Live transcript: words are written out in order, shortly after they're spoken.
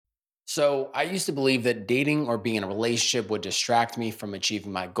So, I used to believe that dating or being in a relationship would distract me from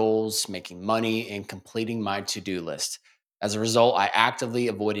achieving my goals, making money, and completing my to do list. As a result, I actively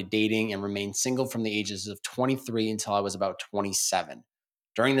avoided dating and remained single from the ages of 23 until I was about 27.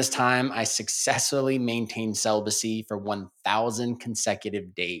 During this time, I successfully maintained celibacy for 1,000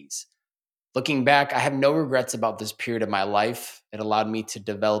 consecutive days. Looking back, I have no regrets about this period of my life. It allowed me to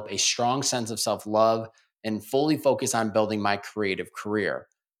develop a strong sense of self love and fully focus on building my creative career.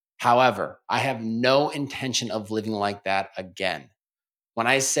 However, I have no intention of living like that again. When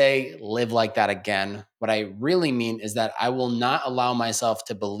I say live like that again, what I really mean is that I will not allow myself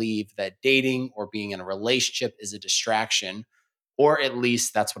to believe that dating or being in a relationship is a distraction, or at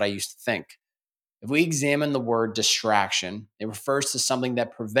least that's what I used to think. If we examine the word distraction, it refers to something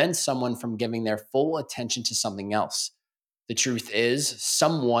that prevents someone from giving their full attention to something else. The truth is,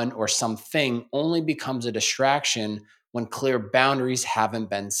 someone or something only becomes a distraction when clear boundaries haven't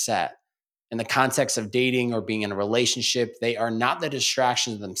been set. In the context of dating or being in a relationship, they are not the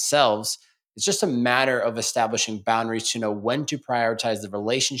distractions themselves. It's just a matter of establishing boundaries to know when to prioritize the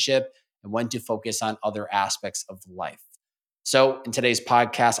relationship and when to focus on other aspects of life. So, in today's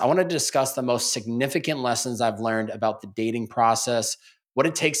podcast, I want to discuss the most significant lessons I've learned about the dating process, what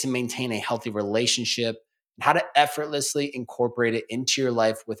it takes to maintain a healthy relationship, and how to effortlessly incorporate it into your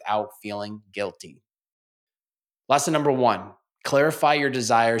life without feeling guilty. Lesson number one, clarify your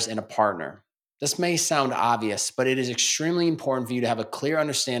desires in a partner. This may sound obvious, but it is extremely important for you to have a clear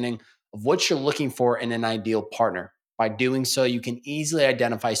understanding of what you're looking for in an ideal partner. By doing so, you can easily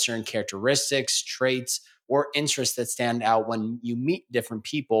identify certain characteristics, traits, or interests that stand out when you meet different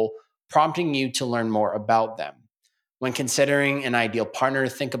people, prompting you to learn more about them. When considering an ideal partner,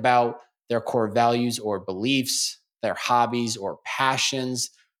 think about their core values or beliefs, their hobbies or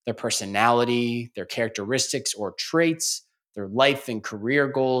passions, their personality, their characteristics or traits, their life and career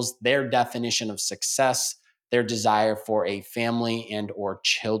goals, their definition of success, their desire for a family and or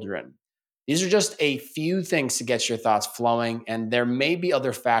children. These are just a few things to get your thoughts flowing, and there may be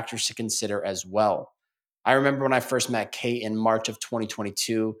other factors to consider as well. I remember when I first met Kate in March of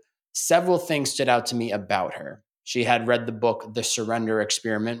 2022, several things stood out to me about her. She had read the book The Surrender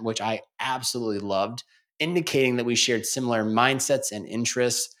Experiment, which I absolutely loved, indicating that we shared similar mindsets and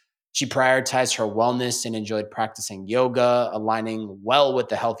interests. She prioritized her wellness and enjoyed practicing yoga, aligning well with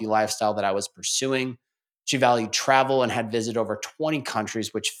the healthy lifestyle that I was pursuing. She valued travel and had visited over 20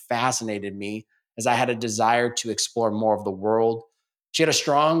 countries, which fascinated me as I had a desire to explore more of the world. She had a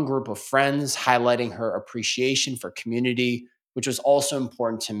strong group of friends, highlighting her appreciation for community, which was also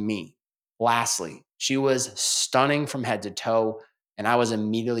important to me. Lastly, she was stunning from head to toe, and I was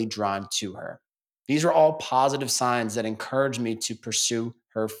immediately drawn to her. These were all positive signs that encouraged me to pursue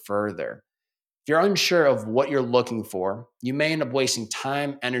her further. If you're unsure of what you're looking for, you may end up wasting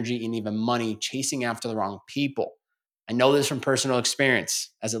time, energy, and even money chasing after the wrong people. I know this from personal experience,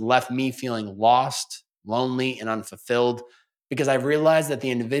 as it left me feeling lost, lonely, and unfulfilled because I realized that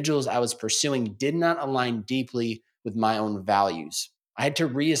the individuals I was pursuing did not align deeply with my own values. I had to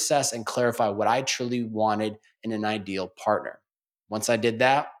reassess and clarify what I truly wanted in an ideal partner. Once I did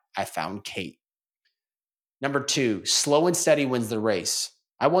that, I found Kate. Number two, slow and steady wins the race.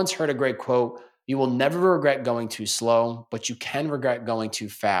 I once heard a great quote: you will never regret going too slow, but you can regret going too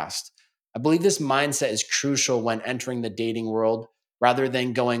fast. I believe this mindset is crucial when entering the dating world. Rather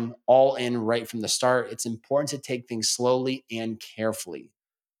than going all in right from the start, it's important to take things slowly and carefully.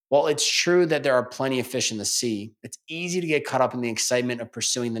 While it's true that there are plenty of fish in the sea, it's easy to get caught up in the excitement of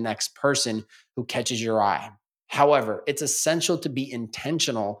pursuing the next person who catches your eye. However, it's essential to be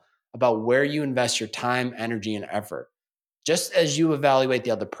intentional about where you invest your time, energy, and effort. Just as you evaluate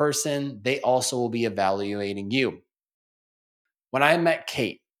the other person, they also will be evaluating you. When I met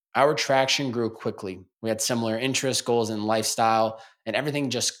Kate, our traction grew quickly. We had similar interests, goals, and lifestyle, and everything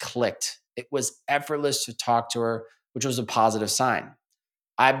just clicked. It was effortless to talk to her, which was a positive sign.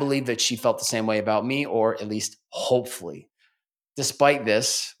 I believe that she felt the same way about me, or at least hopefully. Despite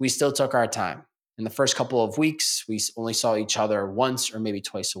this, we still took our time. In the first couple of weeks, we only saw each other once or maybe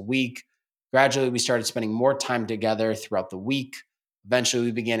twice a week. Gradually, we started spending more time together throughout the week. Eventually,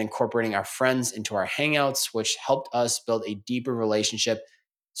 we began incorporating our friends into our hangouts, which helped us build a deeper relationship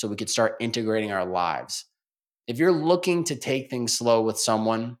so we could start integrating our lives. If you're looking to take things slow with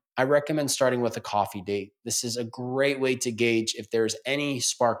someone, I recommend starting with a coffee date. This is a great way to gauge if there's any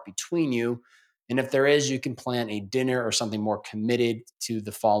spark between you. And if there is, you can plan a dinner or something more committed to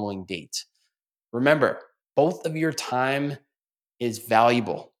the following date. Remember, both of your time is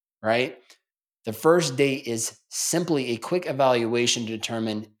valuable, right? The first date is simply a quick evaluation to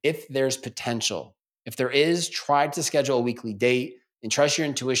determine if there's potential. If there is, try to schedule a weekly date. and trust your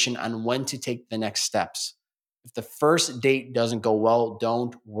intuition on when to take the next steps. If the first date doesn't go well,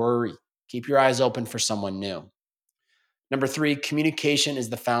 don't worry. Keep your eyes open for someone new. Number three, communication is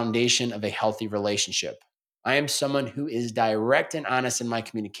the foundation of a healthy relationship. I am someone who is direct and honest in my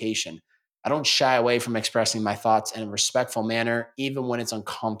communication. I don't shy away from expressing my thoughts in a respectful manner, even when it's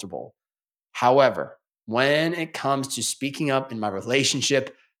uncomfortable. However, when it comes to speaking up in my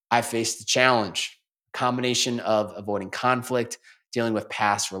relationship, I face the challenge. A combination of avoiding conflict, dealing with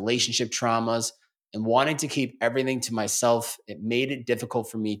past relationship traumas, and wanting to keep everything to myself, it made it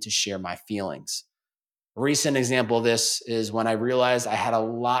difficult for me to share my feelings. A recent example of this is when I realized I had a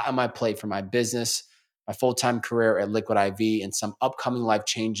lot on my plate for my business, my full time career at Liquid IV, and some upcoming life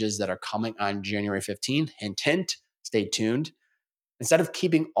changes that are coming on January 15th. Hint, hint, stay tuned. Instead of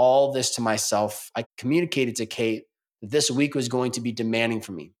keeping all this to myself, I communicated to Kate that this week was going to be demanding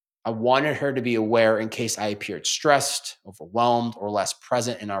for me. I wanted her to be aware in case I appeared stressed, overwhelmed, or less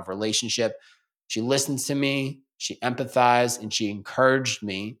present in our relationship. She listened to me, she empathized, and she encouraged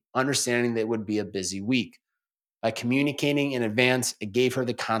me, understanding that it would be a busy week. By communicating in advance, it gave her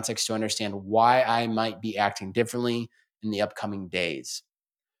the context to understand why I might be acting differently in the upcoming days.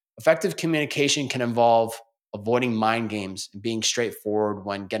 Effective communication can involve avoiding mind games and being straightforward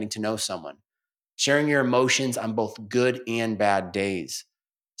when getting to know someone, sharing your emotions on both good and bad days,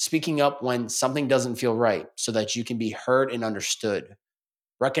 speaking up when something doesn't feel right so that you can be heard and understood,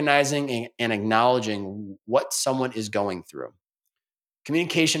 recognizing and acknowledging what someone is going through.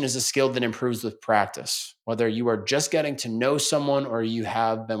 Communication is a skill that improves with practice. Whether you are just getting to know someone or you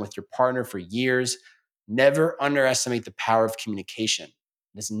have been with your partner for years, never underestimate the power of communication.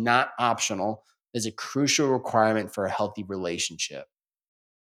 It is not optional, it is a crucial requirement for a healthy relationship.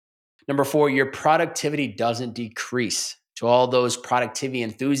 Number four, your productivity doesn't decrease. To all those productivity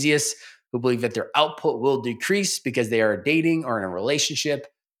enthusiasts who believe that their output will decrease because they are dating or in a relationship,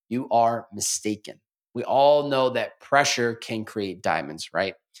 you are mistaken. We all know that pressure can create diamonds,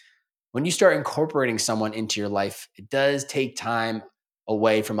 right? When you start incorporating someone into your life, it does take time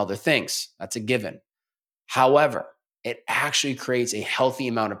away from other things. That's a given. However, it actually creates a healthy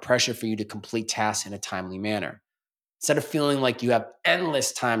amount of pressure for you to complete tasks in a timely manner. Instead of feeling like you have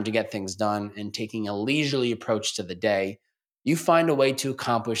endless time to get things done and taking a leisurely approach to the day, you find a way to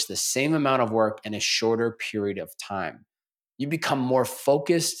accomplish the same amount of work in a shorter period of time. You become more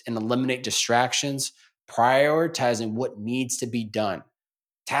focused and eliminate distractions, prioritizing what needs to be done.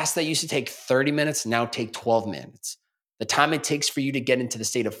 Tasks that used to take 30 minutes now take 12 minutes. The time it takes for you to get into the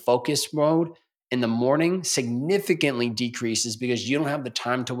state of focus mode in the morning significantly decreases because you don't have the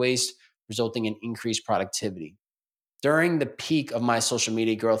time to waste, resulting in increased productivity. During the peak of my social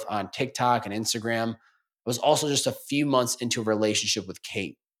media growth on TikTok and Instagram, I was also just a few months into a relationship with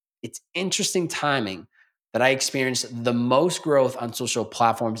Kate. It's interesting timing that I experienced the most growth on social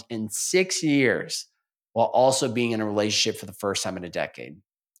platforms in 6 years while also being in a relationship for the first time in a decade.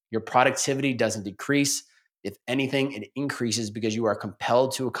 Your productivity doesn't decrease. If anything, it increases because you are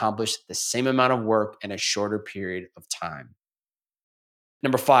compelled to accomplish the same amount of work in a shorter period of time.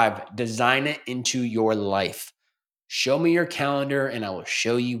 Number five, design it into your life. Show me your calendar and I will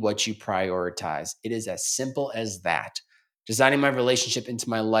show you what you prioritize. It is as simple as that. Designing my relationship into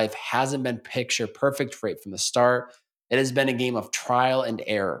my life hasn't been picture perfect right from the start. It has been a game of trial and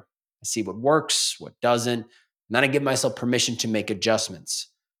error. I see what works, what doesn't, and then I give myself permission to make adjustments.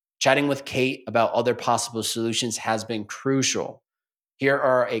 Chatting with Kate about other possible solutions has been crucial. Here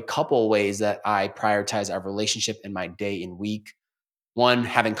are a couple ways that I prioritize our relationship in my day and week. One,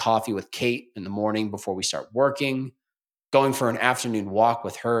 having coffee with Kate in the morning before we start working, going for an afternoon walk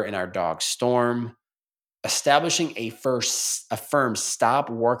with her and our dog Storm, establishing a firm stop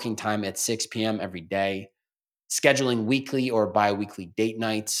working time at 6 p.m. every day, scheduling weekly or bi-weekly date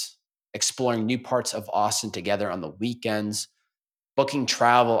nights, exploring new parts of Austin together on the weekends, booking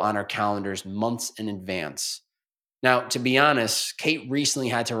travel on our calendars months in advance. Now, to be honest, Kate recently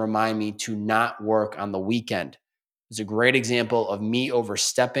had to remind me to not work on the weekend. It's a great example of me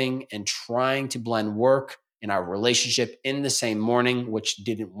overstepping and trying to blend work and our relationship in the same morning, which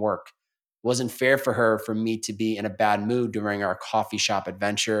didn't work. It wasn't fair for her for me to be in a bad mood during our coffee shop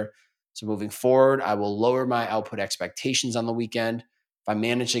adventure. So moving forward, I will lower my output expectations on the weekend. If I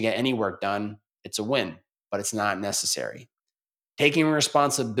manage to get any work done, it's a win, but it's not necessary. Taking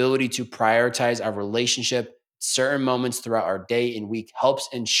responsibility to prioritize our relationship certain moments throughout our day and week helps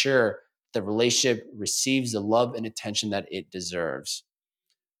ensure the relationship receives the love and attention that it deserves.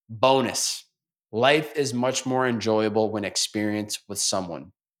 Bonus: life is much more enjoyable when experienced with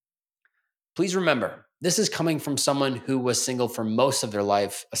someone. Please remember, this is coming from someone who was single for most of their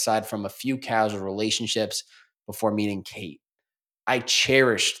life, aside from a few casual relationships before meeting Kate. I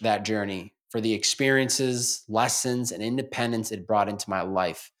cherished that journey for the experiences, lessons, and independence it brought into my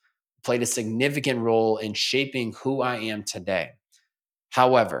life. It played a significant role in shaping who I am today.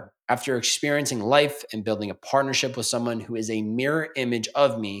 However, after experiencing life and building a partnership with someone who is a mirror image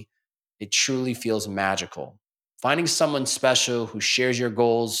of me, it truly feels magical. Finding someone special who shares your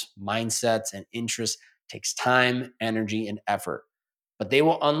goals, mindsets, and interests takes time, energy, and effort. But they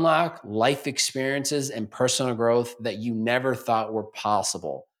will unlock life experiences and personal growth that you never thought were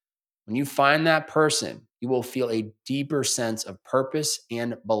possible. When you find that person, you will feel a deeper sense of purpose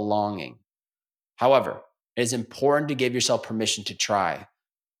and belonging. However, it is important to give yourself permission to try.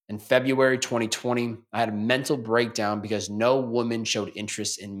 In February 2020, I had a mental breakdown because no woman showed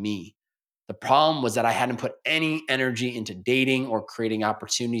interest in me. The problem was that I hadn't put any energy into dating or creating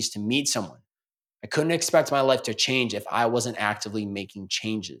opportunities to meet someone. I couldn't expect my life to change if I wasn't actively making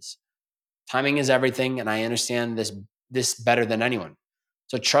changes. Timing is everything, and I understand this better than anyone.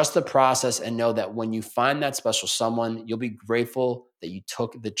 So trust the process and know that when you find that special someone, you'll be grateful that you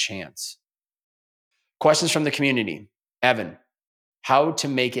took the chance. Questions from the community. Evan, how to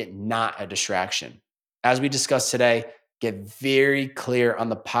make it not a distraction. As we discussed today, get very clear on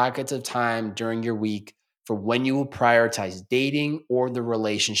the pockets of time during your week for when you will prioritize dating or the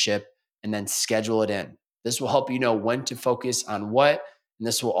relationship and then schedule it in. This will help you know when to focus on what, and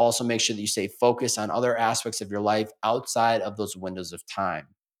this will also make sure that you stay focused on other aspects of your life outside of those windows of time.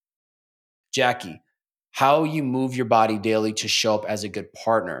 Jackie, how you move your body daily to show up as a good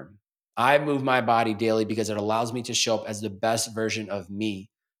partner. I move my body daily because it allows me to show up as the best version of me.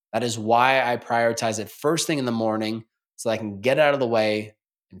 That is why I prioritize it first thing in the morning so I can get out of the way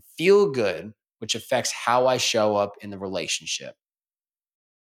and feel good, which affects how I show up in the relationship.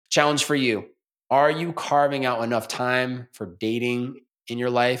 Challenge for you. Are you carving out enough time for dating in your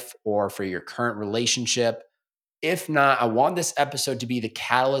life or for your current relationship? If not, I want this episode to be the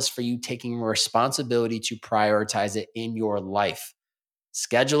catalyst for you taking responsibility to prioritize it in your life.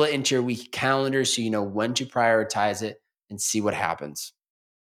 Schedule it into your week calendar so you know when to prioritize it and see what happens.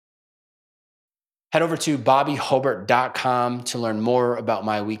 Head over to bobbyhobart.com to learn more about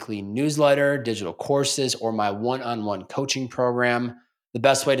my weekly newsletter, digital courses, or my one-on-one coaching program. The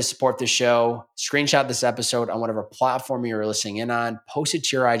best way to support the show, screenshot this episode on whatever platform you're listening in on, post it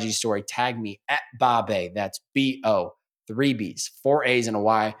to your IG story, tag me at Bob-A. That's B-O, 3 B's, 4 A's and a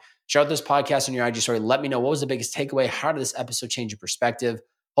Y. Share out this podcast on your IG story. Let me know what was the biggest takeaway. How did this episode change your perspective?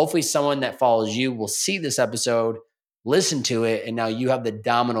 Hopefully someone that follows you will see this episode, listen to it, and now you have the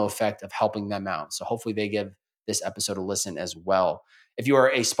domino effect of helping them out. So hopefully they give this episode a listen as well. If you are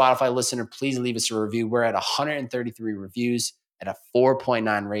a Spotify listener, please leave us a review. We're at 133 reviews at a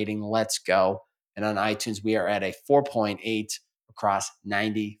 4.9 rating. Let's go. And on iTunes, we are at a 4.8 across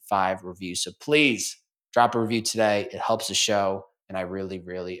 95 reviews. So please drop a review today. It helps the show, and I really,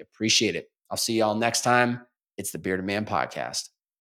 really appreciate it. I'll see y'all next time. It's the Bearded Man Podcast.